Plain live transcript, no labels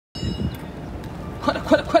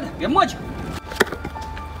别磨叽。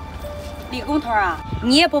李工头啊，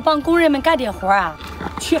你也不帮工人们干点活啊？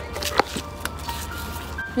去。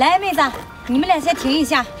来，妹子，你们俩先停一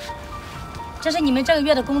下。这是你们这个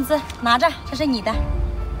月的工资，拿着，这是你的，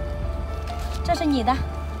这是你的。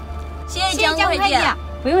谢谢江会计，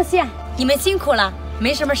不用谢，你们辛苦了，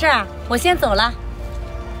没什么事儿，我先走了。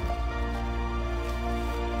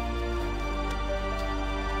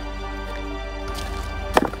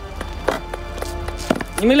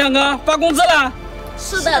你们两个发工资了？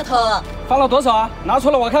是的，头。发了多少啊？拿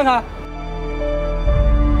出来我看看。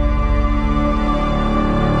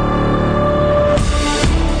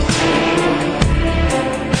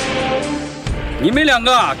你们两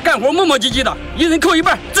个干活磨磨唧唧的，一人扣一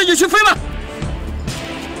半，自己去分吧。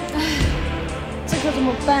哎，这可怎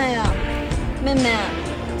么办呀？妹妹，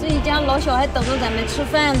这一家老小还等着咱们吃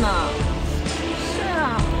饭呢。是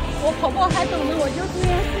啊，我婆婆还等着我幼稚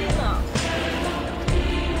园费呢。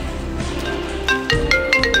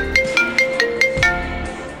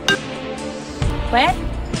喂，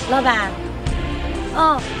老板。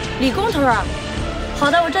哦，李工头啊。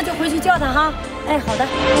好的，我这就回去叫他哈。哎，好的。